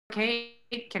okay?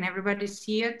 Can everybody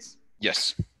see it?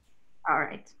 Yes. All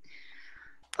right.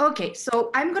 Okay,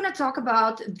 so I'm going to talk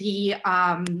about the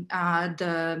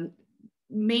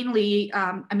mainly,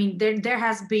 I mean, there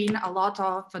has been a lot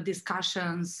of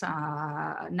discussions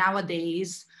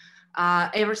nowadays,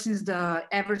 ever since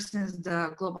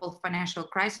the global financial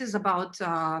crisis, about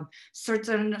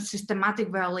certain systematic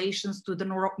violations to the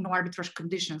no arbitrage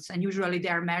conditions, and usually they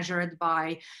are measured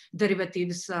by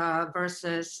derivatives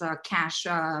versus cash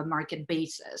market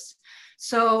basis.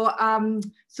 So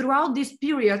throughout this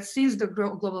period, since the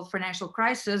global financial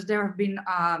crisis, there have been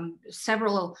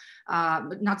several,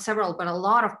 not several, but a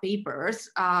lot of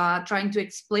papers trying to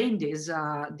explain these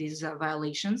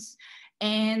violations.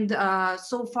 And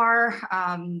so far,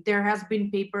 there has been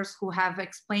papers who have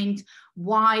explained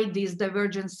why these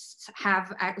divergences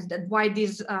have, why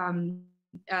these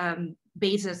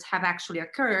bases have actually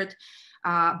occurred,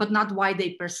 but not why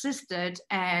they persisted.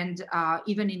 And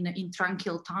even in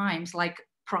tranquil times, like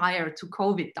prior to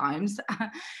COVID times.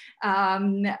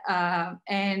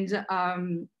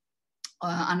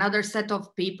 Another set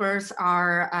of papers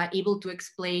are able to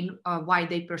explain why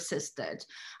they persisted.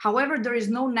 However, there is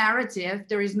no narrative,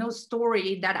 there is no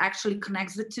story that actually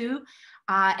connects the two.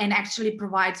 And actually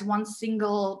provides one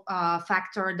single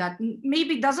factor that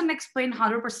maybe doesn't explain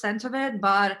 100% of it,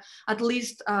 but at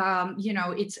least you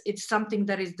know, it's something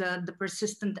that is the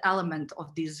persistent element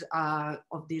of this how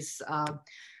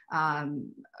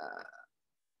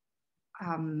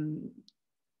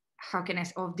can I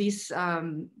say, of this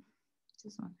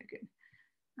just one second.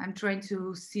 I'm trying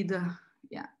to see the,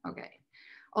 yeah, okay,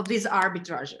 of these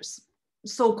arbitrages,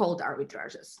 so-called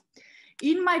arbitrages.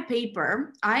 In my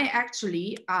paper, I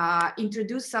actually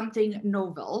introduced something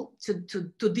novel to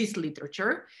this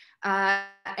literature.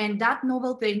 And that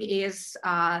novel thing is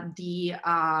the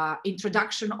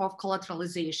introduction of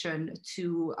collateralization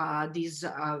to these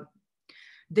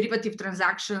derivative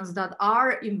transactions that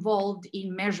are involved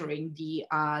in measuring the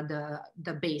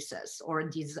basis or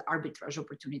these arbitrage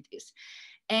opportunities.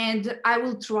 And I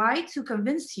will try to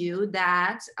convince you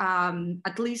that,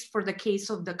 at least for the case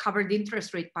of the covered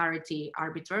interest rate parity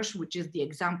arbitrage, which is the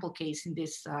example case in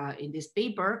this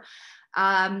paper,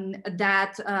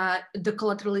 that the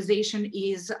collateralization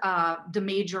is the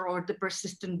major or the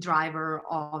persistent driver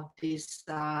of these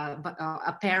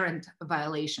apparent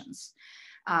violations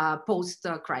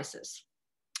post-crisis.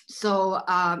 So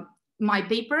my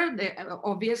paper,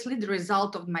 obviously the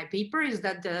result of my paper is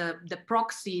that the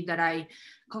proxy that I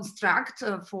construct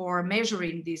for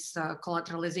measuring this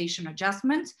collateralization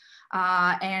adjustment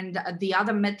and the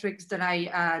other metrics that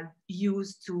I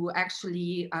use to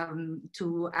actually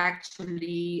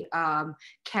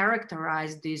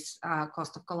characterize this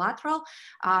cost of collateral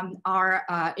are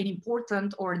an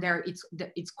important, or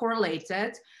it's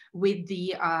correlated with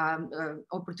the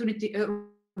opportunity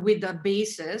with the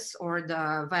basis or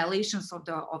the violations of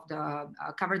the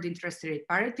covered interest rate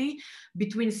parity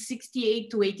between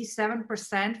 68 to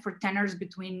 87% for tenors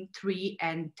between 3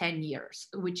 and 10 years,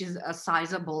 which is a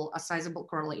sizable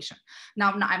correlation.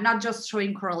 Now, I'm not just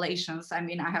showing correlations. I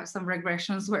mean, I have some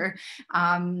regressions where,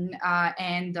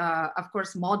 of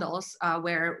course, models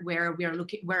where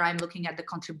I'm looking at the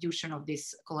contribution of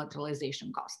this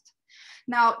collateralization cost.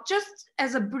 Now, just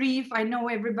as a brief, I know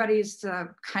everybody is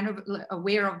kind of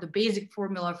aware of the basic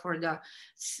formula for the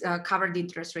covered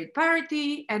interest rate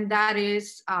parity, and that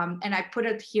is, and I put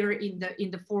it here in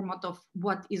the format of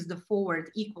what is the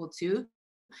forward equal to.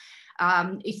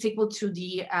 It's equal to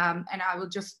the, and I will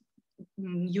just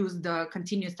use the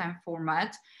continuous time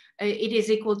format. It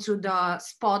is equal to the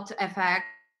spot FX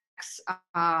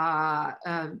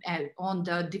on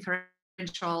the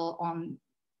differential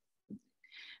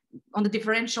on the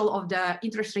differential of the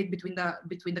interest rate between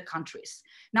the countries.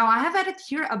 Now I have added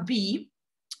here a B,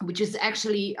 which is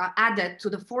actually added to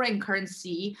the foreign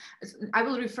currency. I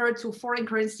will refer to foreign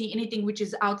currency, anything which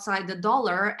is outside the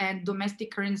dollar, and domestic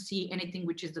currency, anything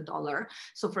which is the dollar.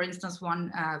 So for instance,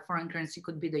 one foreign currency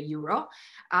could be the euro.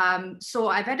 So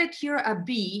I've added here a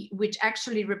B, which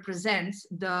actually represents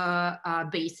the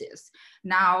basis.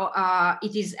 Now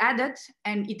it is added,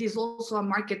 and it is also a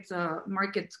market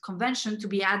convention to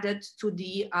be added to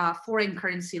the foreign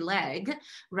currency leg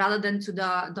rather than to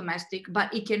the domestic,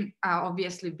 but it can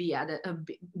obviously be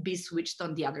switched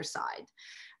on the other side.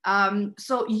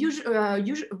 So usually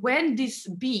when this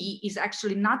B is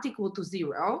actually not equal to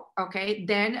 0, okay,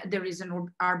 then there is an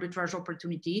arbitrage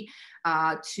opportunity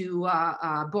to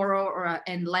borrow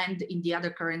and lend in the other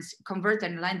currency, convert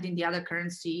and lend in the other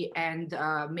currency, and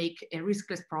make a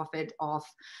riskless profit of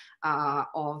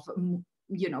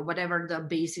you know, whatever the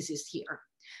basis is here.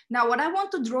 Now, what I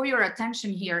want to draw your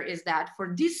attention here is that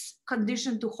for this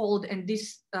condition to hold and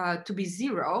this to be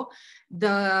zero,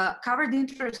 the covered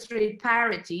interest rate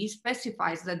parity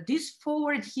specifies that this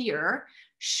forward here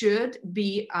should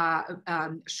be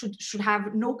should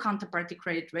have no counterparty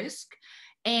credit risk,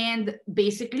 and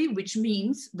basically, which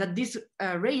means that these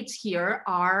rates here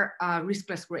are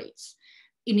riskless rates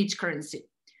in each currency.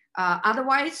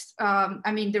 Otherwise,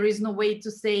 I mean, there is no way to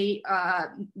say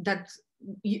that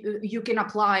you can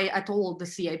apply at all the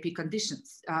CIP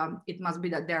conditions. It must be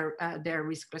that they're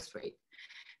riskless rate.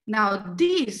 Now,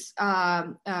 this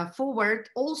forward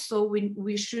also,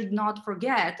 we should not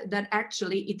forget that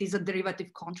actually it is a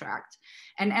derivative contract.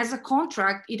 And as a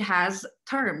contract, it has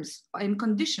terms and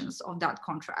conditions of that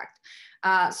contract.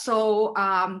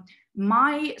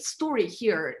 My story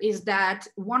here is that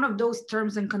one of those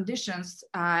terms and conditions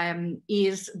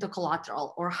is the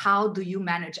collateral, or how do you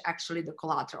manage actually the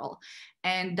collateral.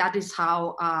 And that is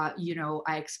how, you know,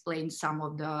 I explained some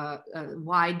of the,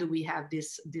 why do we have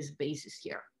this basis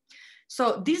here.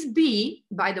 So this B,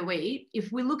 by the way,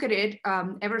 if we look at it,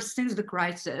 ever since the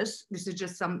crisis, this is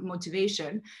just some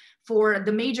motivation for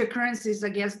the major currencies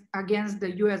against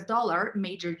the US dollar,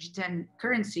 major G10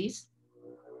 currencies,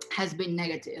 has been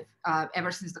negative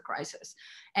ever since the crisis.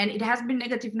 And it has been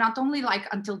negative not only like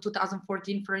until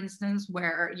 2014, for instance,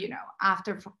 where, you know,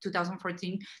 after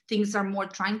 2014, things are more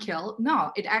tranquil.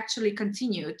 No, it actually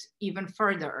continued even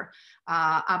further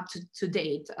up to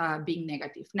date, being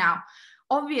negative. Now,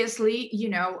 obviously, you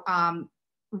know,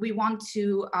 we want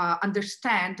to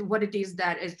understand what it is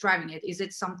that is driving it. Is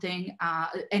it something,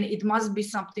 and it must be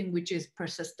something which is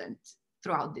persistent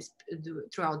throughout this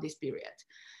period.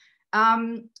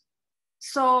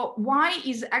 So why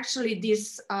is actually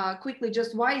this, quickly,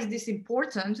 just why is this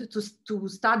important to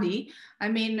study? I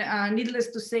mean,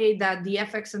 needless to say that the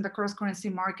FX and the cross-currency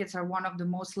markets are one of the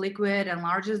most liquid and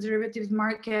largest derivatives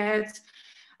markets.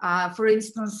 For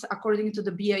instance, according to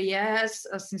the BIS,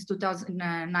 since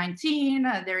 2019,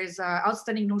 there is an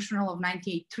outstanding notional of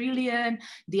 98 trillion.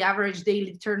 The average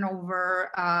daily turnover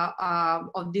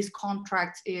of this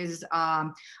contract is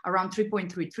around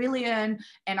 3.3 trillion.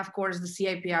 And of course, the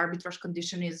CIP arbitrage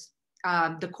condition is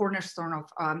the cornerstone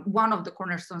of, one of the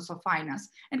cornerstones of finance.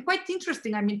 And quite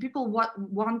interesting, I mean, people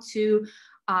want to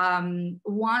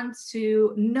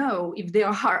know if there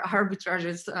are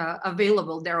arbitrages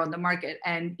available there on the market,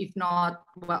 and if not,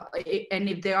 well, and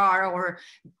if they are, or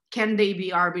can they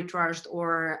be arbitraged,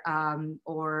 or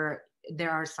there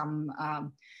are some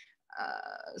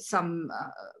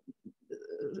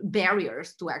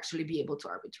barriers to actually be able to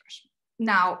arbitrage.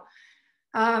 Now,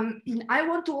 I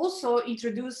want to also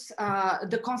introduce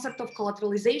the concept of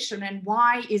collateralization and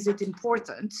why is it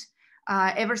important.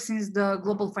 Ever since the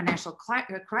global financial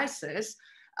crisis,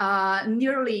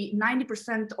 nearly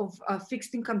 90% of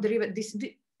fixed income derivatives,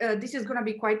 this is going to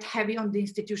be quite heavy on the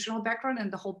institutional background and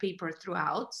the whole paper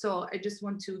throughout. So I just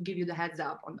want to give you the heads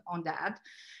up on that.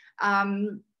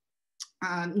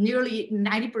 Nearly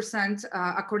 90%,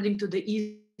 according to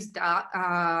the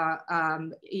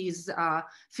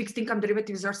fixed income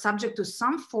derivatives are subject to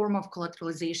some form of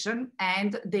collateralization,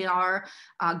 and they are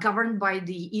governed by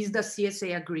the ISDA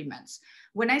CSA agreements.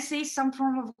 When I say some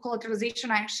form of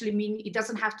collateralization, I actually mean it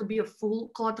doesn't have to be a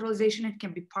full collateralization. It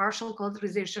can be partial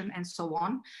collateralization and so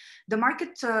on. The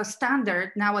market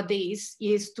standard nowadays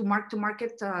is to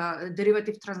mark-to-market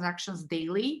derivative transactions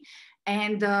daily.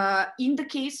 And in the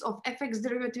case of FX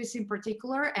derivatives in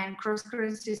particular and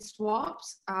cross-currency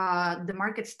swaps, the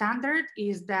market standard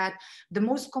is that the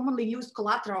most commonly used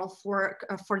collateral for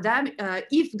them,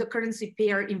 if the currency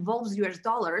pair involves US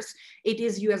dollars, it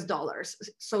is US dollars.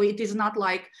 So it is not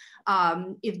like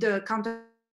if the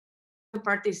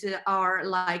counterparties are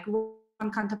like,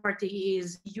 one counterparty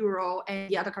is euro and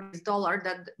the other country is dollar,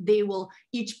 that they will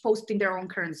each post in their own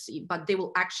currency, but they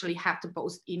will actually have to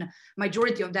post, in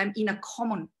majority of them, in a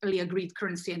commonly agreed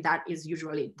currency, and that is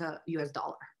usually the US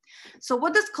dollar. So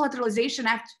what does collateralization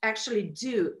actually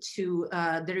do to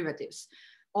derivatives?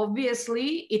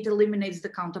 Obviously, it eliminates the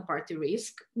counterparty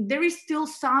risk. There is still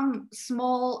some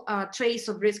small trace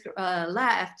of risk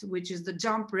left, which is the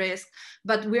jump risk,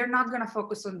 but we're not going to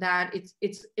focus on that.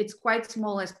 It's quite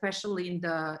small, especially in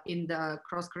the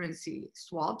cross-currency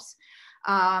swaps.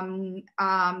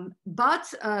 But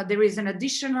there is an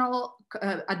addition of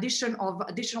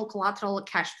additional collateral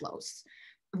cash flows.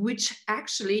 which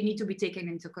actually need to be taken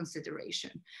into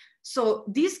consideration. So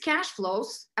these cash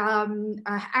flows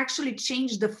actually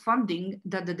change the funding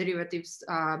that the derivatives,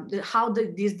 how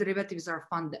these derivatives are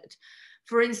funded.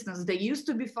 For instance, they used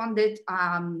to be funded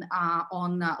on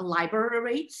LIBOR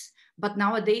rates, but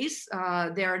nowadays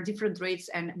there are different rates,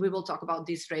 and we will talk about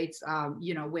these rates,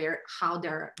 you know, how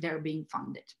they're being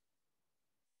funded.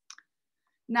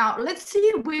 Now let's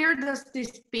see, where does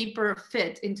this paper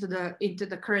fit into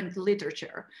the current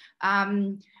literature?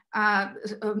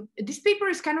 This paper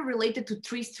is kind of related to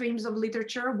three streams of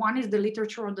literature. One is the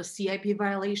literature on the CIP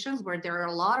violations, where there are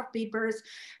a lot of papers,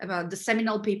 about the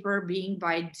seminal paper being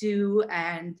by Du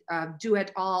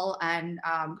et al. And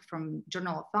from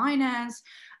Journal of Finance,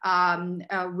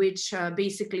 which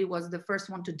basically was the first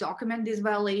one to document these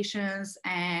violations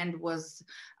and was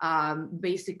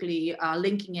basically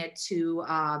linking it to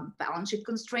balance sheet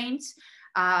constraints.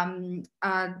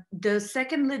 The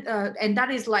second, and that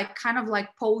is like kind of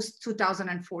like post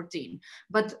 2014,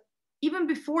 but even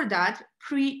before that,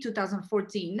 pre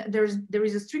 2014, there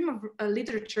is a stream of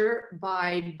literature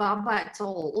by Baba et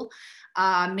al.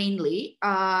 Mainly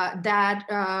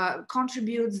that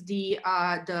contributes the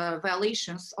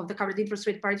violations of the covered interest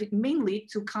rate parity mainly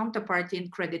to counterparty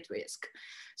and credit risk.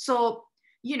 So,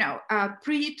 you know,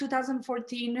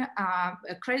 pre-2014,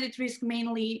 credit risk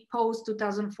mainly,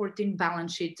 post-2014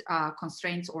 balance sheet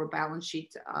constraints or balance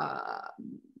sheet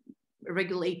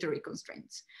regulatory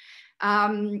constraints.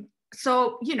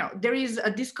 So, you know, there is a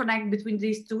disconnect between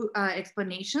these two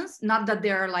explanations, not that they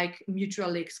are like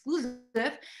mutually exclusive,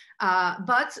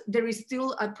 but there is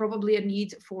still probably a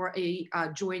need for a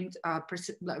joint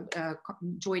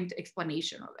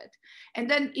explanation of it. And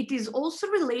then it is also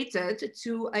related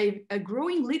to a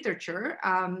growing literature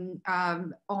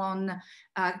on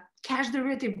cash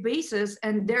derivative basis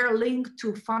and their link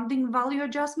to funding value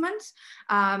adjustments.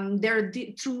 There are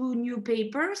two new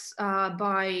papers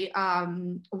by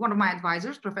one of my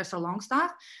advisors, Professor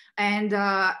Longstaff, and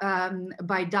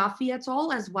by Duffy et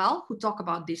al. As well, who talk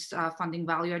about these funding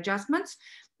value adjustments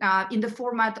in the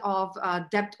format of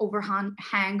debt overhang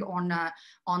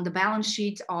on the balance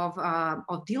sheet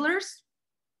of dealers.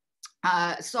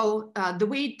 So the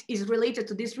way it is related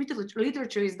to this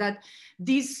literature is that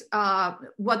these,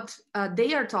 what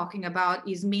they are talking about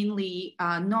is mainly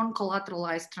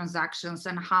non-collateralized transactions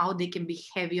and how they can be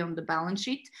heavy on the balance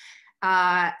sheet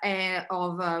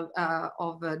of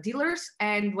dealers.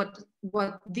 And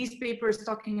what this paper is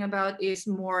talking about is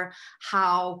more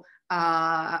how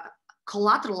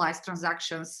collateralized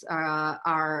transactions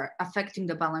are affecting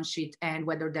the balance sheet and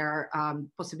whether there are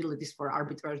possibilities for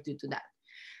arbitrage due to that.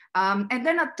 And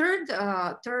then a third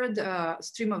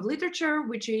stream of literature,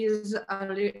 which is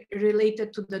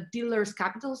related to the dealer's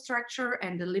capital structure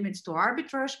and the limits to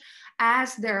arbitrage,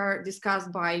 as they're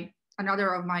discussed by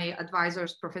another of my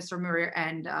advisors, Professor Murray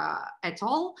and et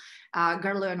al.,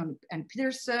 Garland and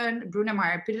Peterson,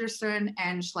 Brunemeyer Peterson,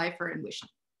 and Schleifer and Wishon.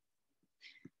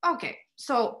 Okay,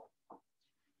 so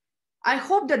I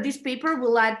hope that this paper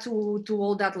will add to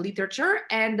all that literature,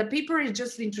 and the paper is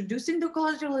just introducing the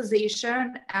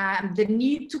collateralization and the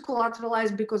need to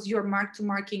collateralize because you're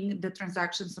marking the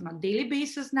transactions on a daily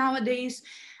basis nowadays,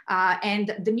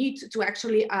 and the need to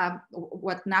actually,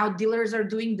 what now dealers are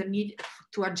doing, the need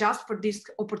to adjust for this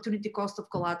opportunity cost of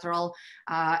collateral,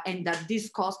 and that this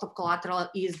cost of collateral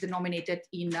is denominated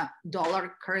in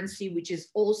dollar currency, which is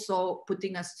also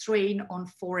putting a strain on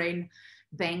foreign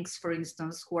banks, for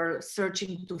instance, who are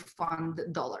searching to fund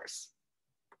dollars.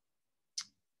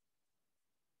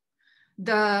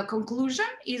 The conclusion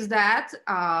is that,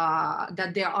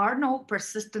 that there are no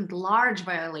persistent large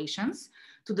violations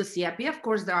to the CIP. Of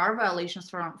course, there are violations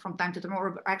from time to time,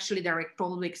 or actually they're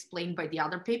probably explained by the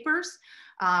other papers.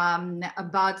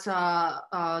 But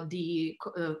the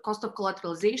cost of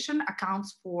collateralization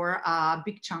accounts for a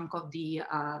big chunk of the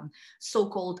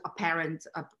so-called apparent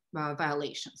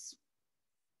violations.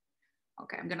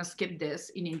 Okay, I'm gonna skip this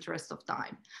in interest of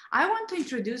time. I want to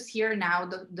introduce here now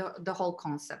the whole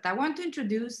concept. I want to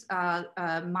introduce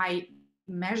my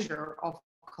measure of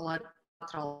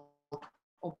collateral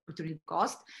opportunity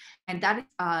cost, and that is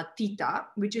theta,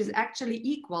 which is actually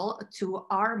equal to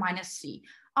R minus C.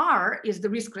 R is the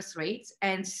risk-free rate,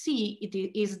 and C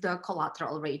is the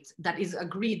collateral rate that is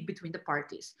agreed between the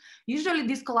parties. Usually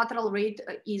this collateral rate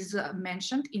is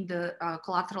mentioned in the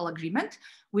collateral agreement,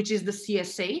 which is the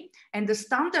CSA, and the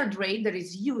standard rate that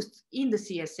is used in the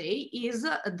CSA is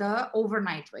the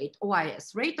overnight rate,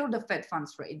 OIS rate, or the Fed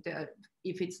funds rate,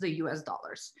 if it's the US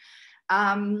dollars.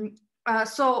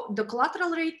 So the collateral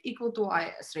rate equal to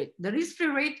IS rate. The risk-free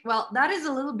rate, well, that is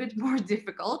a little bit more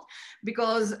difficult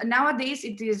because nowadays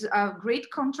it is a great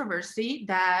controversy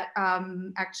that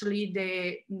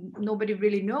actually nobody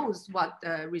really knows what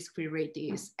the risk-free rate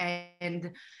is.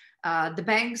 And the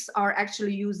banks are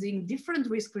actually using different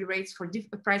risk-free rates for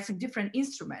pricing different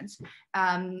instruments.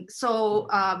 So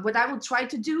what I will try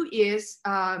to do is,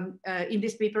 in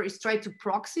this paper, is try to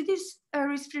proxy this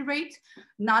risk-free rate,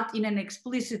 not in an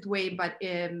explicit way, but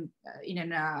in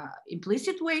an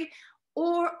implicit way.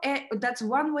 Or that's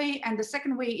one way. And the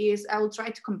second way is I will try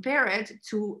to compare it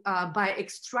to by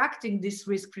extracting this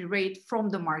risk-free rate from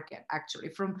the market, actually,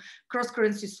 from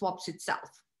cross-currency swaps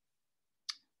itself.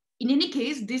 In any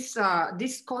case, this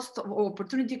cost of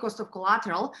opportunity cost of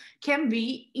collateral can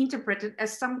be interpreted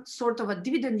as some sort of a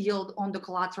dividend yield on the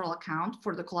collateral account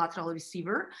for the collateral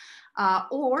receiver,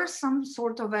 or some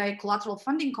sort of a collateral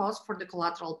funding cost for the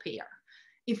collateral payer.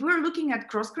 If we're looking at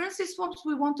cross-currency swaps,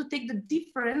 we want to take the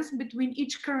difference between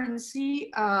each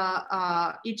currency's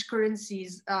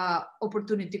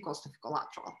opportunity cost of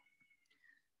collateral.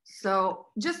 So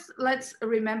just let's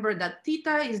remember that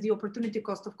theta is the opportunity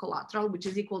cost of collateral, which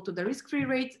is equal to the risk-free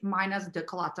rate minus the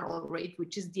collateral rate,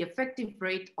 which is the effective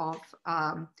rate of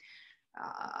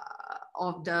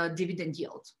the dividend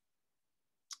yield.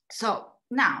 So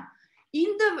now,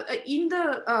 in the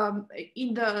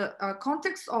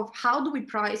context of how do we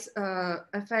price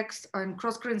FX and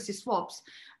cross-currency swaps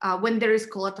when there is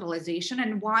collateralization,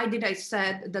 and why did I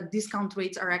said that discount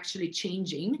rates are actually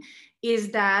changing,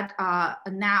 is that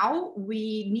now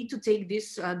we need to take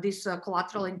this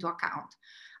collateral into account.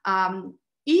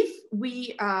 If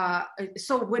we,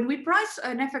 so when we price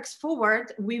an FX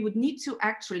forward, we would need to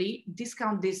actually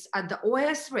discount this at the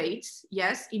OIS rates,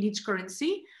 yes, in each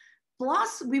currency.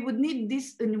 Plus, we would need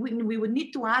this, and we would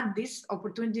need to add this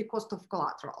opportunity cost of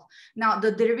collateral. Now,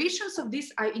 the derivations of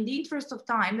this, in the interest of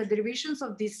time, the derivations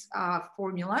of these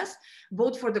formulas,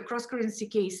 both for the cross-currency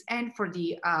case and for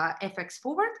the FX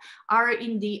forward, are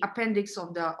in the appendix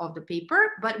of the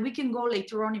paper. But we can go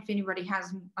later on if anybody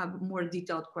has a more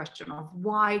detailed question of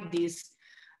why this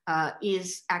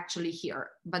is actually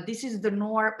here. But this is the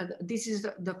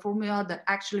formula that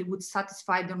actually would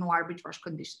satisfy the no arbitrage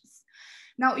conditions.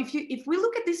 Now, if we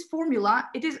look at this formula,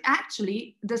 it is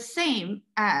actually the same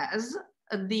as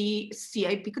the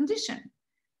CIP condition,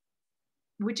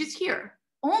 which is here,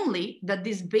 only that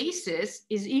this basis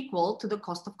is equal to the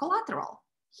cost of collateral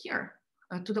here,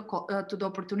 to the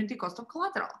opportunity cost of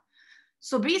collateral.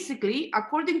 So basically,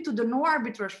 according to the no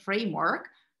arbitrage framework,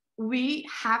 we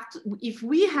have to, if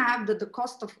we have that the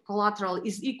cost of collateral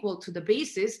is equal to the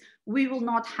basis, we will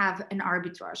not have an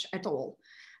arbitrage at all.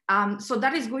 So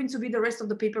that is going to be the rest of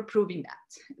the paper proving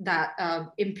that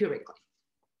empirically.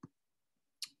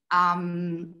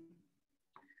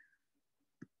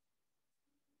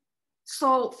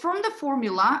 So from the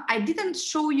formula, I didn't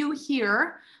show you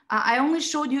here. I only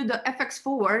showed you the FX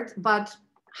forward, but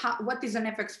what is an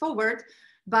FX forward?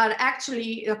 But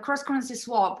actually, a cross-currency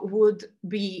swap would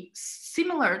be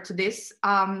similar to this.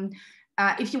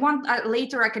 If you want,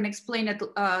 later I can explain it.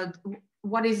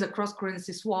 What is a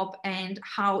cross-currency swap and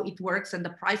how it works and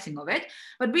the pricing of it.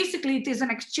 But basically it is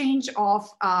an exchange of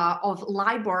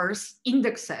LIBOR's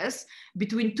indexes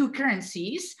between two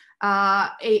currencies,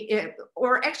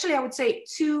 or actually I would say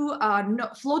two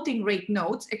floating rate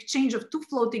notes, exchange of two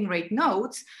floating rate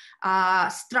notes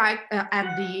strike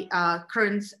at the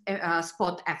current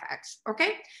spot FX,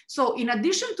 okay? So in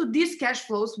addition to these cash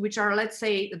flows, which are, let's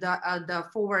say, the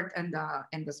forward and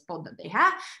the spot that they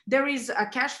have, there is a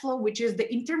cash flow, which is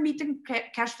the intermittent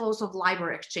cash flows of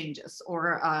LIBOR exchanges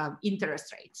or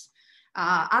interest rates.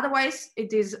 Otherwise,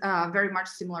 it is very much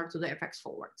similar to the FX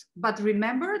forward. But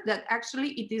remember that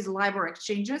actually it is LIBOR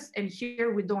exchanges, and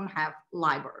here we don't have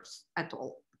LIBORs at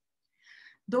all.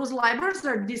 Those LIBORs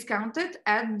are discounted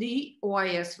at the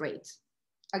OIS rate.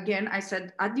 Again, I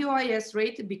said at the OIS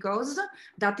rate because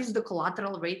that is the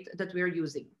collateral rate that we're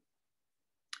using.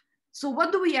 So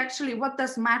what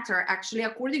does matter actually,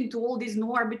 according to all these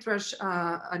no arbitrage,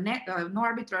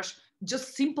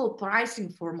 just simple pricing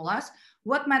formulas?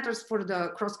 What matters for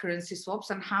the cross-currency swaps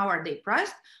and how are they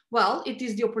priced? Well, it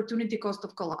is the opportunity cost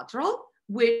of collateral,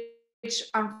 which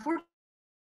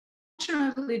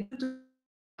unfortunately, due to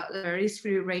the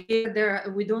risk-free rate,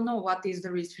 we don't know what is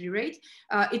the risk-free rate.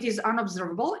 It is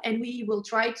unobservable, and we will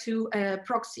try to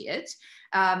proxy it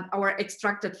or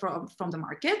extract it from the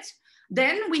market.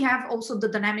 Then we have also the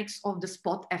dynamics of the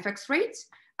spot FX rates.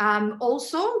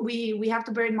 Also, we have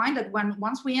to bear in mind that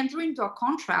once we enter into a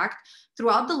contract,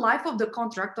 throughout the life of the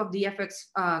contract, of the FX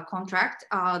contract,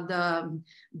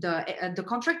 the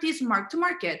contract is mark to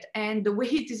market, and the way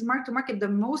it is mark to market, the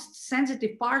most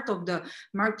sensitive part of the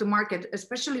mark to market,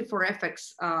 especially for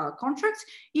FX contracts,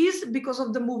 is because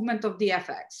of the movement of the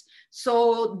FX.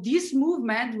 So this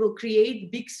movement will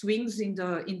create big swings in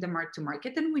the mark to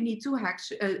market, and we need to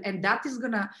actually, and that is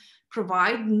gonna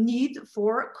provide need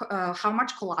for how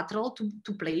much collateral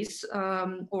to place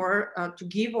or to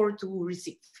give or to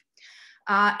receive.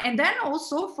 And then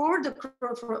also for the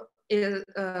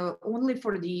only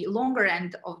for the longer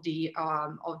end of the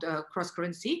cross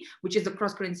currency, which is the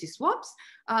cross currency swaps,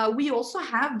 we also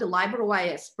have the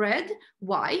LIBOR-OIS spread.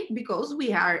 Why? Because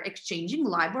we are exchanging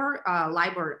LIBOR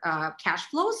cash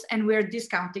flows, and we're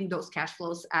discounting those cash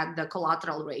flows at the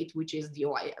collateral rate, which is the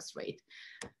OIS rate.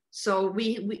 So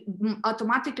we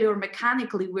automatically or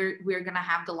mechanically, we're gonna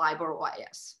have the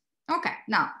LIBOR-OIS. Okay,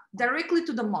 now directly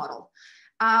to the model.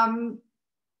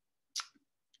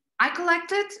 I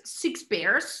collected 6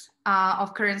 pairs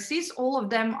of currencies. All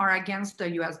of them are against the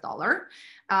US dollar.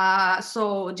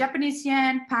 So Japanese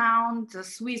yen, pound,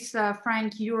 Swiss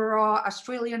franc, euro,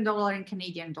 Australian dollar, and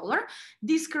Canadian dollar.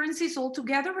 These currencies all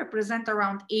together represent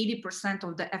around 80%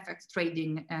 of the FX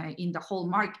trading in the whole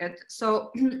market. So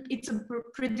it's a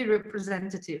pretty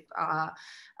representative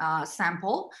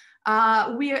sample.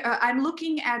 I'm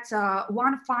looking at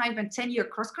 1, 5, and 10-year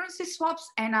cross-currency swaps,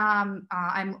 and I'm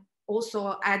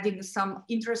also adding some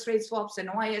interest rate swaps and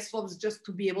OIS swaps just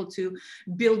to be able to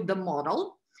build the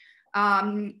model.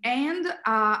 That's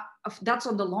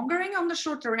on the longer end. On the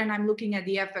shorter end, I'm looking at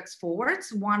the FX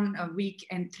forwards, 1 week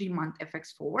and 3-month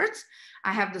FX forwards.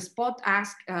 I have the spot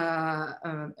ask,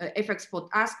 FX spot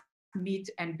ask, bid,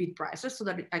 and bid prices, so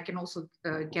that I can also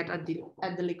get at the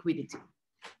liquidity.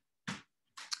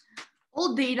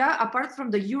 All data, apart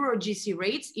from the Euro GC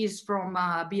rates, is from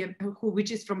which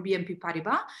is from BNP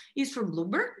Paribas, is from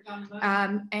Bloomberg,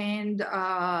 and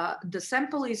the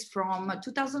sample is from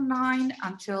 2009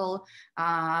 until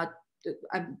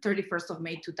 31st of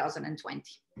May 2020.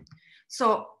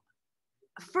 So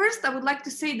first, I would like to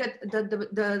say that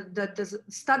the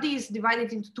study is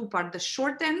divided into 2 parts: the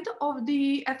short end of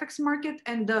the FX market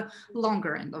and the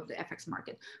longer end of the FX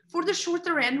market. For the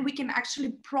shorter end, we can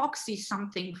actually proxy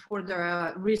something for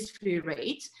the risk-free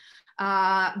rate,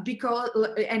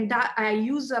 that I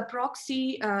use a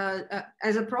proxy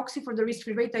as a proxy for the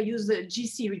risk-free rate. I use the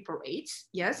GC repo rates,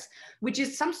 yes, which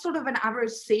is some sort of an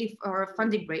average safe or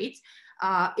funding rate.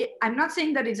 I'm not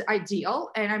saying that it's ideal,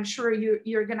 and I'm sure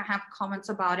you're going to have comments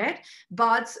about it,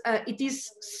 but it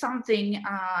is something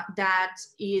that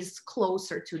is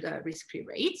closer to the risk-free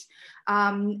rate.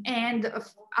 And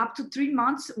up to 3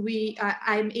 months,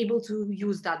 I'm able to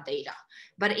use that data.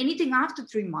 But anything after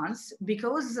 3 months,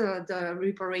 because the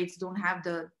repo rates don't have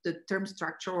the term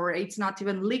structure, or it's not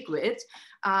even liquid,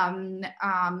 I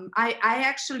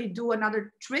actually do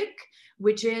another trick,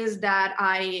 which is that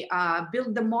I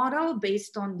build the model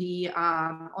based on the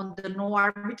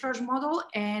no-arbitrage model,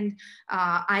 and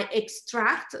I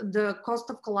extract the cost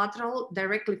of collateral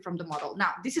directly from the model.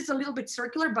 Now, this is a little bit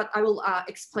circular, but I will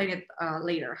explain it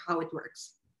later how it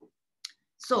works.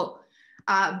 So,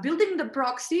 building the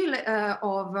proxy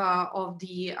of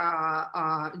the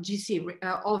GC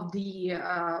of the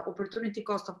opportunity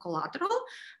cost of collateral,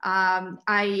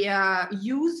 I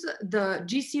use the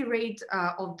GC rate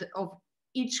of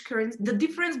each currency, the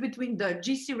difference between the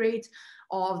GC rate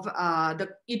of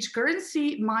each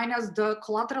currency minus the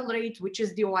collateral rate, which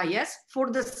is the OIS,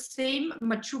 for the same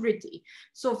maturity.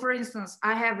 So for instance,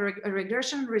 I have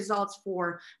regression results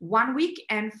for 1 week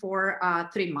and for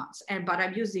 3 months, but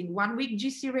I'm using 1 week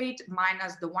GC rate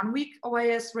minus the 1 week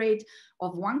OIS rate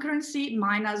of one currency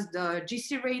minus the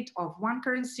GC rate of one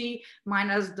currency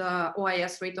minus the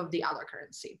OIS rate of the other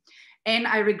currency. And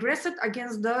I regress it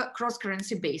against the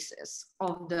cross-currency basis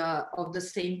of the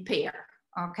same pair,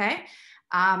 okay?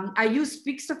 I use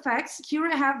fixed effects. Here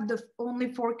I have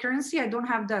only 4 currency. I don't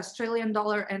have the Australian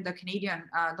dollar and the Canadian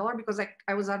dollar because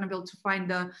I was unable to find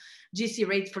the GC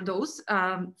rate for those.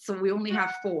 So we only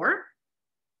have 4.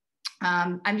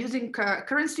 I'm using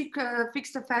currency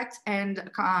fixed effects and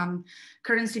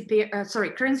currency pair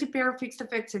fixed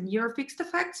effects and year fixed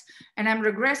effects. And I'm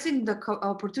regressing the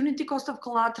opportunity cost of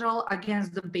collateral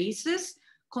against the basis,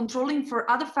 controlling for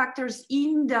other factors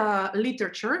in the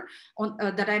literature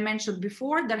that I mentioned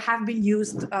before that have been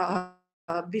used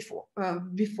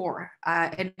before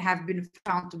and have been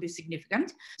found to be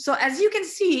significant. So as you can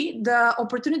see, the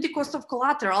opportunity cost of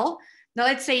collateral, now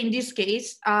let's say in this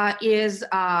case, is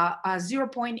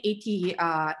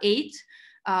 0.88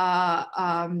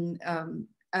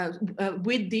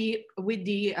 with the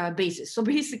basis. So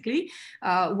basically,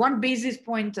 1 basis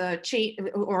point change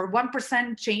or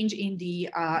 1% change in the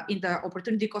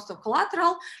opportunity cost of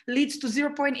collateral leads to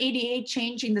 0.88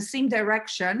 change in the same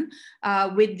direction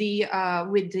with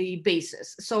the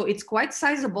basis. So it's quite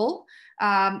sizable.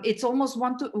 It's almost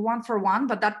 1 for 1,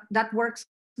 but that works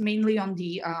mainly on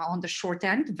the short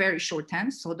end, very short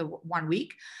end, so the 1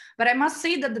 week. But I must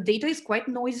say that the data is quite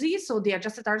noisy, so the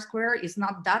adjusted R-square is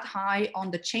not that high on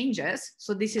the changes.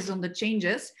 So this is on the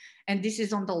changes, and this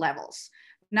is on the levels.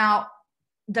 Now,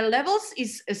 the levels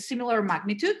is a similar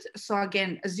magnitude. So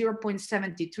again,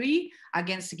 0.73,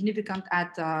 again, significant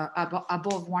at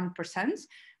above 1%.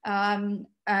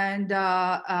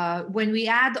 When we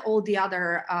add all the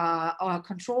other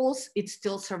controls, it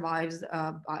still survives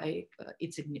by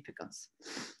its significance.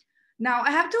 Now,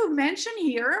 I have to mention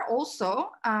here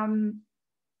also,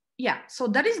 yeah, so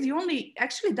that is the only,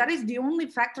 actually, that is the only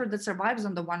factor that survives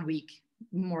on the 1 week,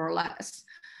 more or less.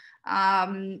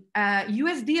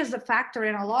 USD as a factor,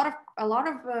 and a lot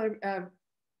of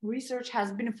research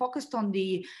has been focused on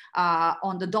the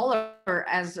dollar,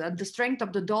 as the strength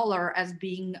of the dollar as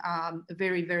being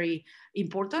very, very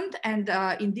important. And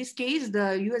in this case,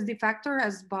 the USD factor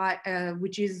as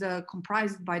which is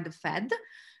comprised by the Fed.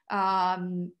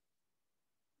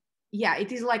 Yeah,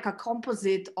 it is like a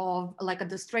composite of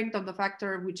the strength of the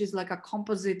factor, which is like a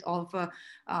composite of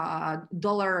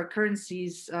dollar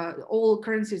currencies, all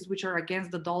currencies which are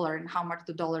against the dollar, and how much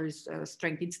the dollar is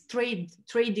strength. It's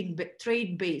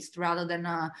trade based rather than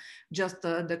just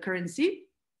the currency.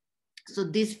 So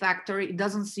this factor, it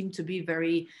doesn't seem to be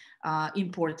very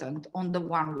important on the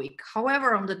 1 week.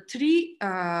 However, on the 3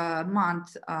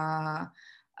 month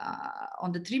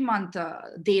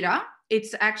data,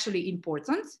 it's actually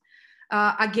important.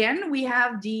 Again, we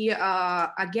have the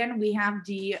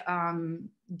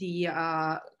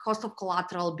cost of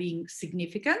collateral being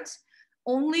significant.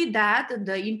 Only that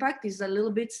the impact is a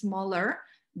little bit smaller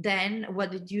than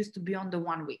what it used to be on the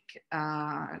 1 week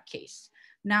case.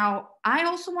 Now, I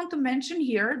also want to mention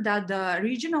here that the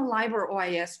regional LIBOR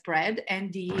OIS spread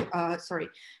and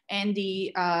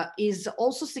is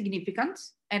also significant,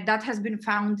 and that has been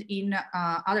found in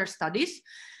other studies.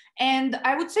 And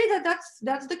I would say that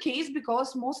that's the case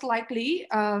because most likely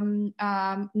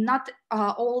not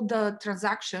all the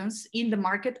transactions in the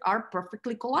market are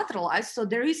perfectly collateralized. So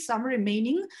there is some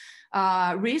remaining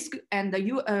risk, and the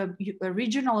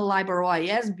regional LIBOR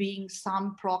OIS being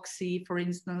some proxy, for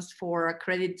instance, for a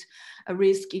credit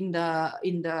risk in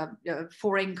the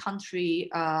foreign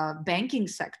country banking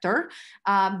sector,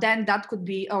 then that could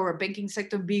be, or banking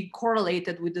sector be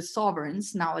correlated with the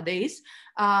sovereigns nowadays.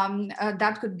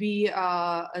 That could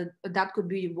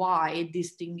be why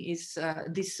this thing is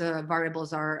these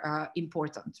variables are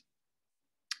important.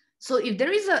 So if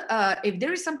there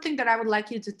is something that I would like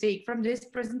you to take from this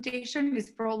presentation, is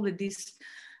probably this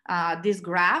this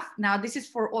graph. Now this is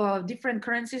for different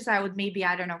currencies. I would maybe,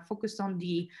 I don't know, focus on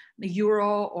the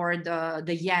euro or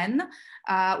the yen,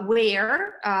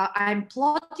 where I'm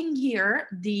plotting here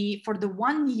for the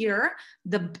 1 year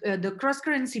the cross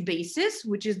currency basis,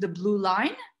 which is the blue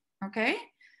line, okay,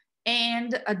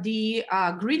 and the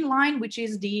green line, which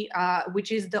is the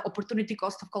opportunity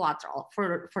cost of collateral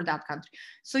for that country.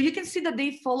 So you can see that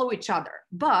they follow each other,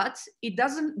 but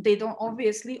they don't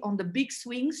obviously, on the big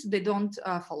swings, they don't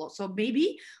follow. So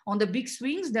maybe on the big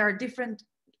swings, there are different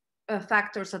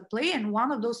factors at play, and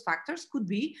one of those factors could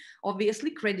be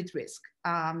obviously credit risk,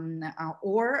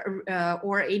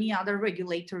 or any other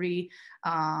regulatory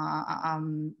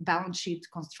balance sheet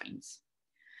constraints.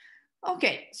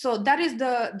 Okay, so that is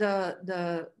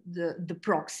the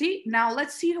proxy. Now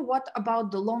let's see what about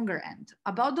the longer end.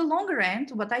 About the longer end,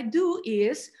 what I do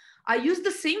is I use the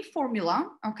same formula,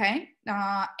 okay,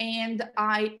 and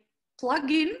I plug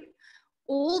in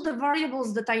all the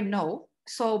variables that I know.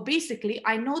 So basically,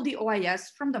 I know the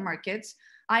OIS from the markets.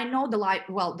 I know the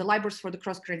LIBORs for the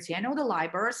cross currency. I know the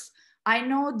LIBORs. I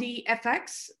know the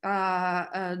FX,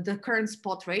 the current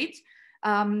spot rate.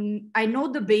 I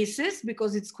know the basis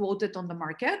because it's quoted on the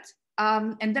market.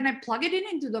 And then I plug it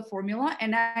into the formula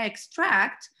and I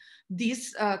extract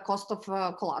this cost of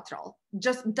collateral.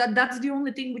 Just that's the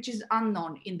only thing which is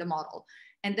unknown in the model.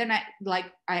 And then I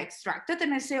extract it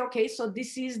and I say, okay, so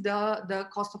this is the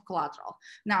cost of collateral.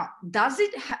 Now,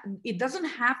 it doesn't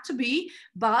have to be,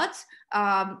 but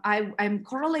I'm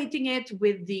correlating it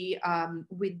with the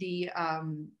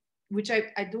which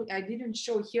I didn't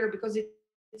show here because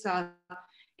it's a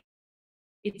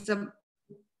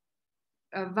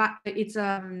it's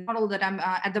a model that I'm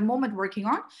at the moment working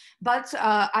on, but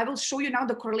I will show you now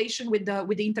the correlation with the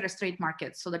interest rate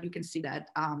market, so that you can see that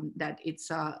that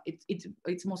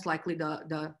it's most likely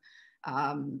the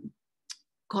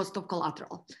cost of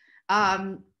collateral.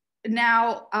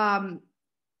 Now,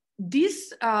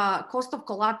 this cost of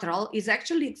collateral is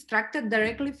actually extracted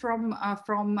directly from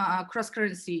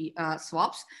cross-currency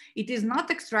swaps. It is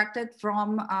not extracted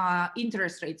from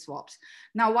interest rate swaps.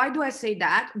 Now, why do I say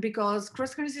that? Because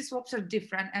cross-currency swaps are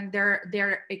different, and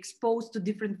they're exposed to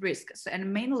different risks,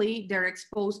 and mainly they're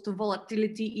exposed to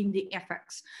volatility in the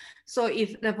FX. So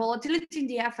if the volatility in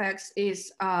the FX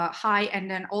is high, and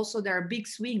then also there are big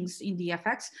swings in the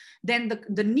FX, then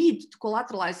the need to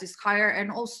collateralize is higher,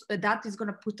 and also that is going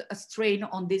to put a strain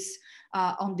on this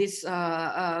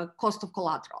cost of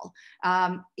collateral.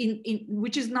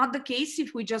 Which is not the case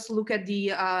if we just look at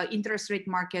the interest rate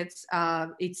markets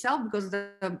itself, because the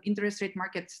interest rate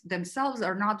markets themselves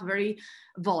are not very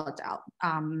volatile,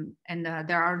 and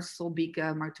there are so big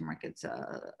mark-to-market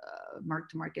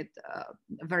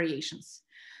variations.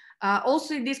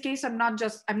 Also, in this case, I'm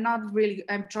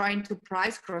trying to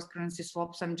price cross-currency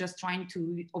swaps. I'm just trying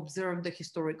to observe the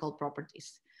historical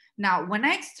properties. Now, when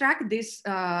I extract this,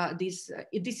 this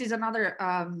is another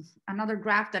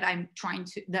graph that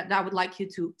that I would like you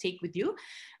to take with you.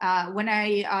 When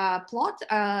I plot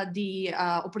the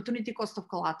opportunity cost of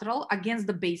collateral against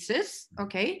the basis,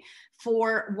 okay,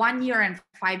 for 1 year and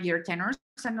 5 year tenors.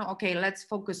 And okay, let's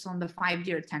focus on the 5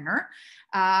 year tenor.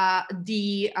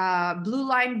 The blue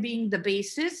line being the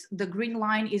basis, the green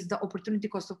line is the opportunity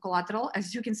cost of collateral.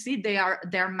 As you can see,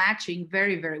 they're matching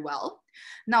very, very well.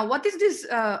 Now, what is this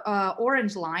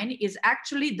orange line is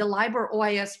actually the LIBOR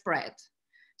OIS spread.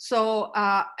 So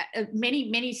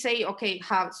many say, okay,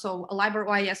 so a LIBOR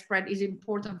OIS spread is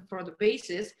important for the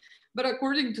basis, but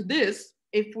according to this,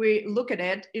 if we look at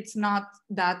it, it's not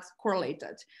that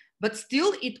correlated, but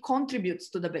still it contributes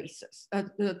to the basis,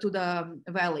 to the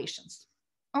violations.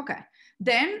 Okay,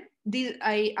 then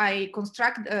I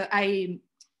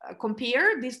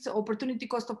compare this opportunity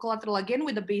cost of collateral again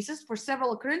with the basis for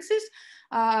several currencies,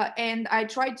 and I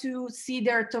try to see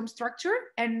their term structure.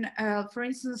 And for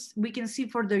instance, we can see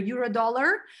for the euro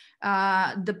dollar,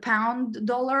 the pound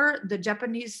dollar, the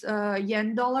Japanese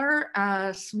yen dollar,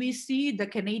 Swissy, the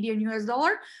Canadian US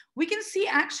dollar, we can see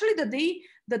actually that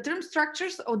the term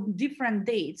structures on different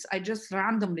dates, I just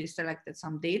randomly selected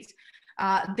some dates,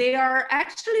 they are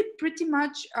actually pretty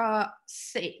much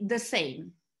the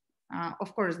same.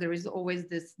 Of course, there is always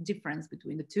this difference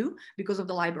between the two because of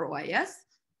the LIBOR OIS.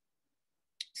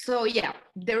 So yeah,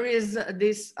 there is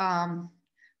this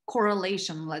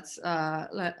correlation, let's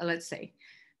say.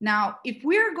 Now, if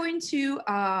we're going to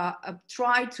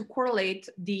try to correlate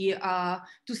to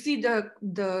see the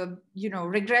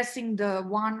regressing the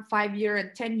 1, 5 year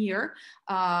and 10 year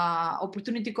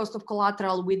opportunity cost of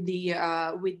collateral with the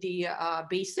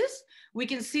basis, we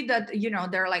can see that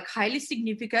they're like highly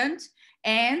significant,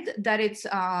 and that it's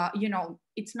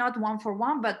it's not 1 for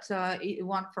 1, but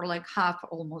 1 for like half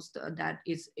almost that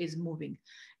is moving,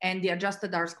 and the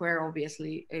adjusted R square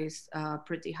obviously is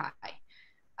pretty high.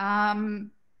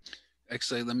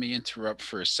 Actually, let me interrupt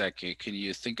for a second. Can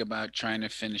you think about trying to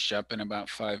finish up in about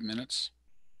 5 minutes?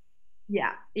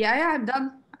 Yeah, I'm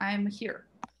done. I'm here.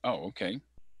 Oh, okay.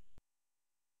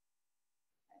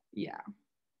 Yeah.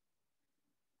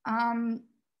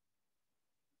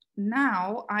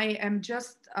 Now I am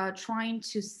just trying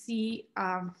to see.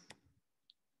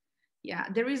 Yeah,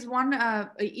 there is one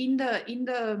in the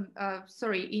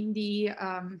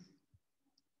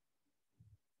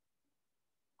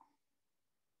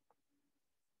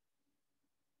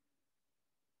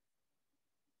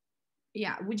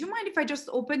yeah, would you mind if I just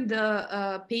open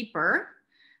the paper?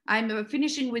 I'm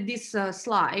finishing with this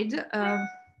slide.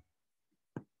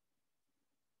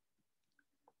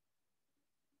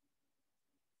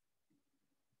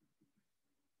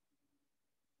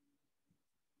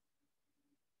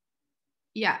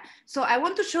 Yeah, so I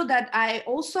want to show that I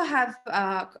also have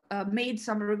made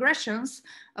some regressions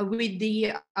with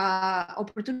the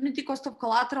opportunity cost of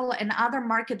collateral and other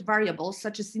market variables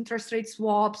such as interest rate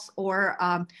swaps or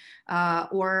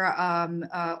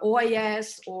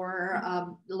OIS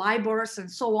or LIBORs and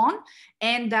so on,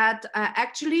 and that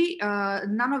actually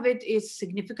none of it is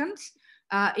significant.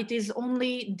 It is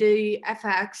only the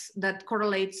FX that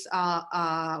correlates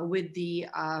with the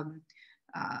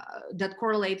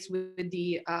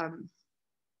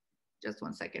just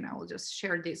 1 second, I will just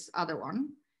share this other one.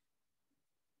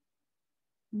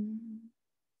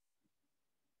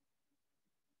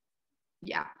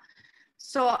 Yeah,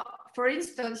 so for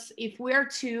instance, if we're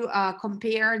to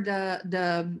compare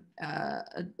the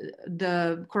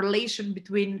correlation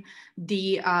between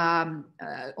the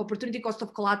opportunity cost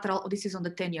of collateral, this is on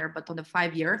the 10-year, but on the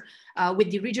 5-year,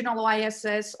 with the regional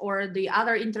ISS or the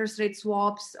other interest rate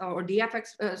swaps or the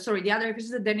FX, sorry, the other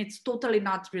FX, then it's totally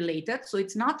not related. So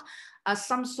it's not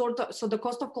some sort of, so the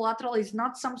cost of collateral is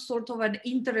not some sort of an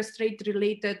interest rate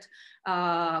related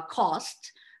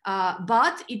cost.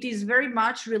 But it is very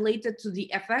much related to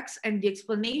the FX, and the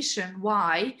explanation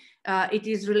why it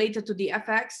is related to the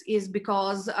FX is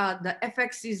because the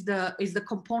FX is the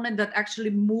component that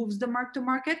actually moves the mark to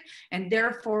market, and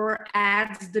therefore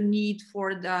adds the need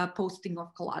for the posting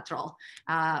of collateral,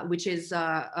 which is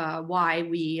why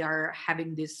we are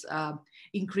having this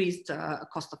increased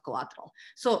cost of collateral.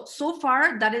 So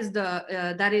far that is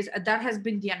that has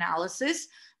been the analysis.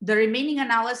 The remaining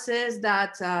analysis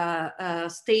that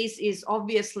stays is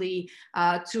obviously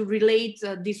to relate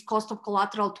this cost of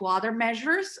collateral to other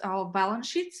measures of balance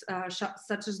sheets,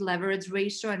 such as leverage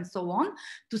ratio and so on,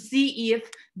 to see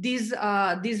if these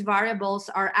variables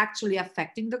are actually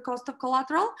affecting the cost of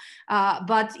collateral.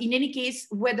 But in any case,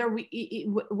 whether we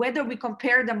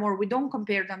compare them or we don't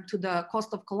compare them to the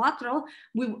cost of collateral,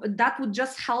 that would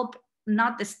just help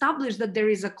not establish that there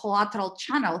is a collateral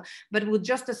channel, but would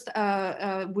just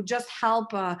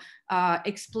help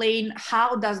explain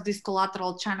how does this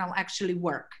collateral channel actually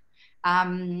work.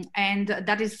 And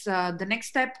that is the next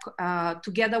step,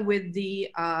 together with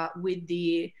the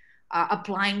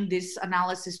applying this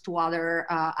analysis to other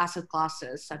asset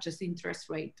classes, such as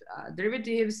interest rate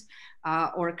derivatives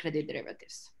or credit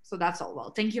derivatives. So that's all.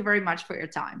 Well, thank you very much for your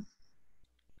time.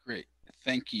 Great,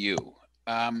 thank you.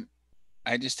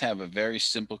 I just have a very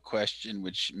simple question,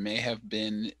 which may have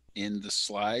been in the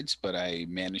slides, but I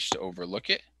managed to overlook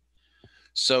it.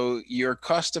 So your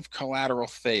cost of collateral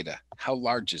theta, how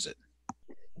large is it?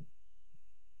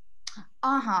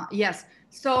 Yes.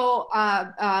 So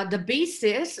the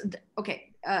basis,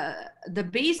 okay, the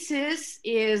basis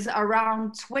is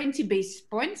around 20 basis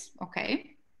points,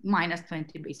 okay, minus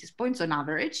 20 basis points on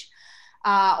average.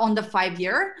 On the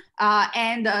 5-year,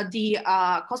 and the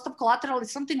cost of collateral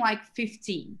is something like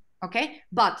 15, okay?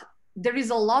 But there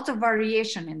is a lot of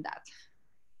variation in that,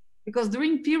 because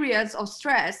during periods of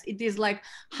stress, it is like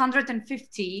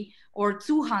 150 or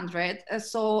 200.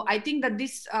 So I think that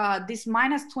this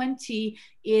minus 20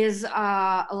 is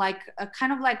like a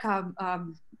kind of like a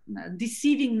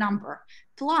deceiving number.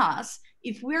 Plus,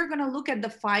 if we're going to look at the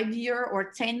 5-year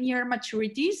or 10-year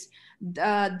maturities,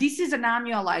 this is an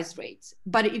annualized rate.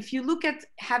 But if you look at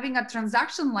having a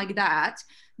transaction like that,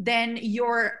 then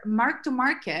your mark to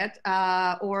market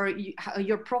or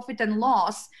your profit and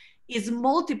loss is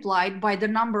multiplied by the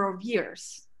number of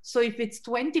years. So if it's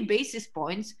 20 basis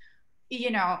points, you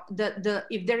know,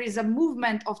 if there is a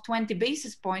movement of 20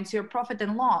 basis points, your profit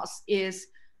and loss is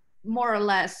more or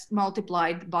less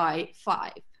multiplied by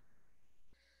 5.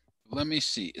 Let me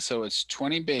see. So it's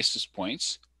 20 basis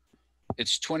points.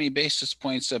 It's 20 basis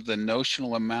points of the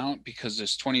notional amount, because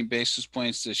there's 20 basis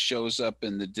points that shows up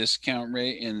in the discount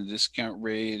rate, and the discount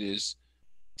rate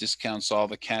discounts all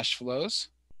the cash flows.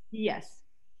 Yes.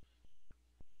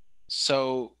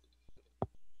 So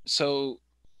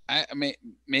I mean,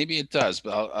 maybe it does,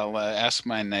 but I'll ask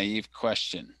my naive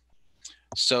question.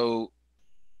 So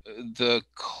the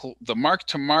mark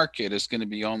to market is going to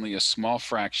be only a small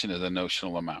fraction of the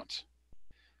notional amount,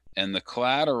 and the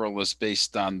collateral is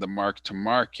based on the mark to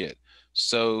market.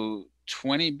 So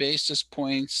 20 basis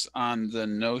points on the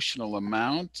notional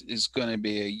amount is going to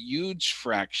be a huge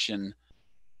fraction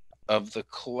of the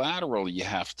collateral you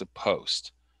have to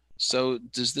post. So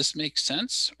does this make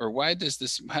sense, or why does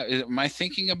this, am I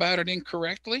thinking about it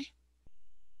incorrectly?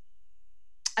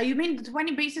 You mean the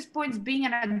 20 basis points being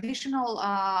an additional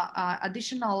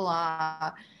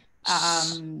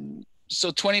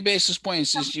so 20 basis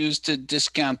points is used to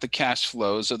discount the cash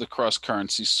flows of the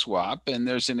cross-currency swap, and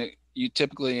there's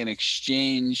typically an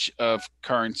exchange of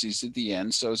currencies at the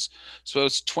end. So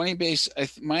it's 20 base.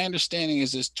 My understanding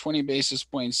is it's 20 basis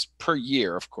points per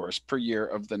year, of course, per year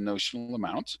of the notional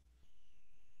amount.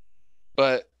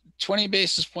 But 20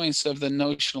 basis points of the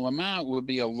notional amount would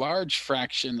be a large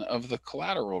fraction of the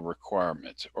collateral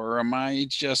requirement, or am I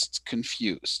just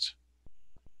confused?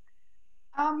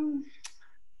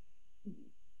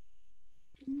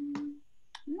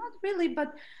 Not really,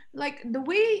 but like the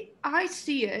way I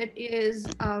see it is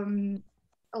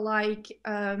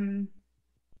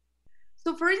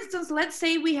so for instance, let's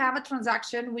say we have a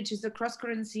transaction which is a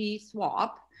cross-currency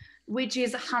swap, which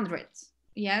is 100,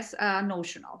 yes,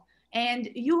 notional, and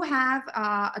you have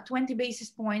a 20 basis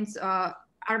points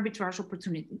arbitrage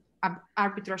opportunity.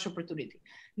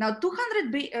 Now,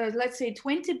 let's say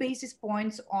 20 basis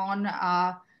points on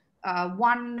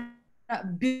 1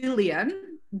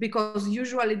 billion, because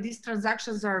usually these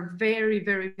transactions are very,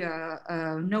 very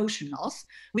notionals.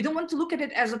 We don't want to look at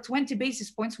it as a 20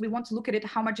 basis points. We want to look at it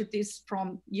how much it is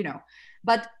from, you know.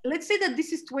 But let's say that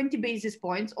this is 20 basis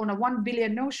points on a 1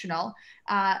 billion notional,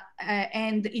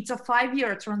 and it's a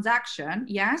 5-year transaction.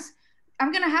 Yes,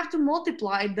 I'm going to have to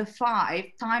multiply the 5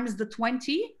 times the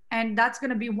 20, and that's going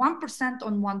to be 1%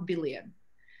 on 1 billion.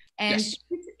 And yes,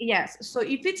 yes, so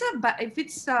if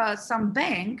it's some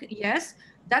bank, yes,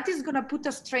 that is going to put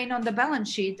a strain on the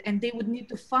balance sheet, and they would need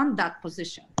to fund that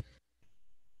position.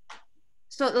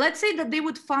 So let's say that they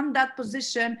would fund that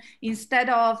position instead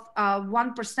of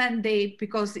 1%,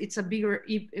 because it's a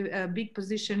big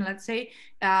position, let's say,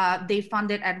 they fund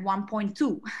it at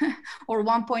 1.2 or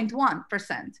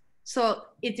 1.1%. So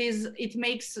it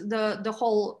makes the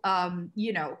whole,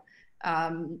 you know,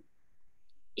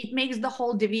 it makes the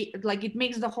whole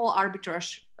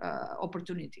arbitrage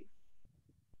opportunity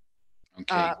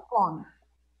gone.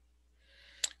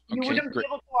 You wouldn't be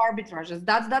able to arbitrage.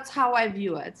 That's how I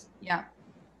view it. Yeah.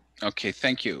 Okay,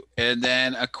 thank you. And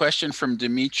then a question from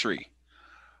Dimitri.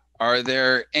 Are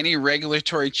there any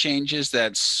regulatory changes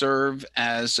that serve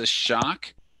as a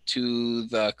shock to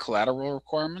the collateral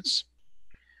requirements?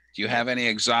 Do you have any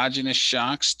exogenous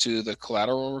shocks to the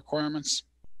collateral requirements?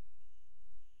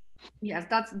 Yes,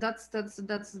 that's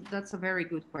a very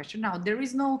good question. Now, there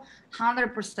is no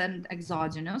 100%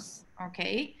 exogenous,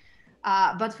 okay?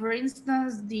 But for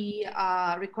instance, the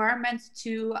requirement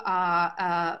to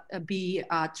be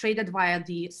traded via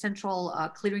the central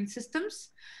clearing systems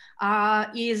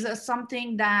is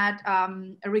something that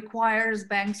requires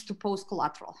banks to post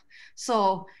collateral.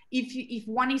 So if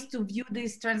one is to view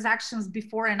these transactions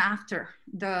before and after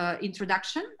the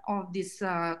introduction of this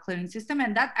clearing system,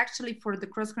 and that actually for the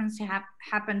cross-currency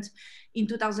happened in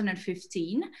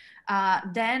 2015,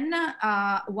 then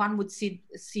one would see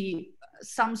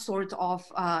some sort of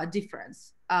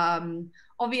difference.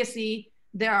 Obviously,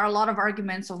 there are a lot of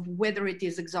arguments of whether it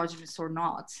is exogenous or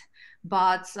not,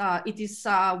 but it is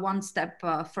one step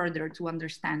further to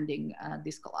understanding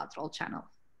this collateral channel.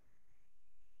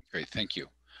 Great, thank you.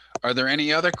 Are there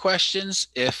any other questions?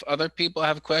 If other people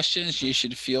have questions, you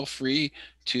should feel free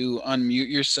to unmute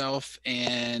yourself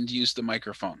and use the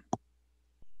microphone.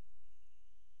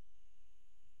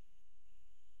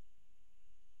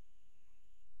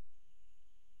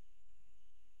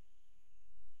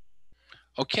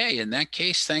 Okay, in that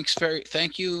case, thanks very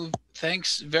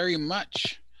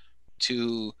much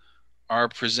to our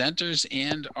presenters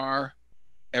and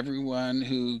everyone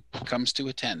who comes to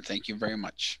attend. Thank you very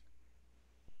much.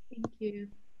 Thank you.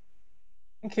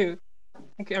 Thank you.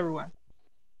 Thank you, everyone.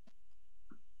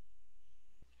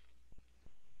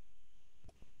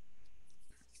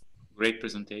 Great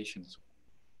presentations.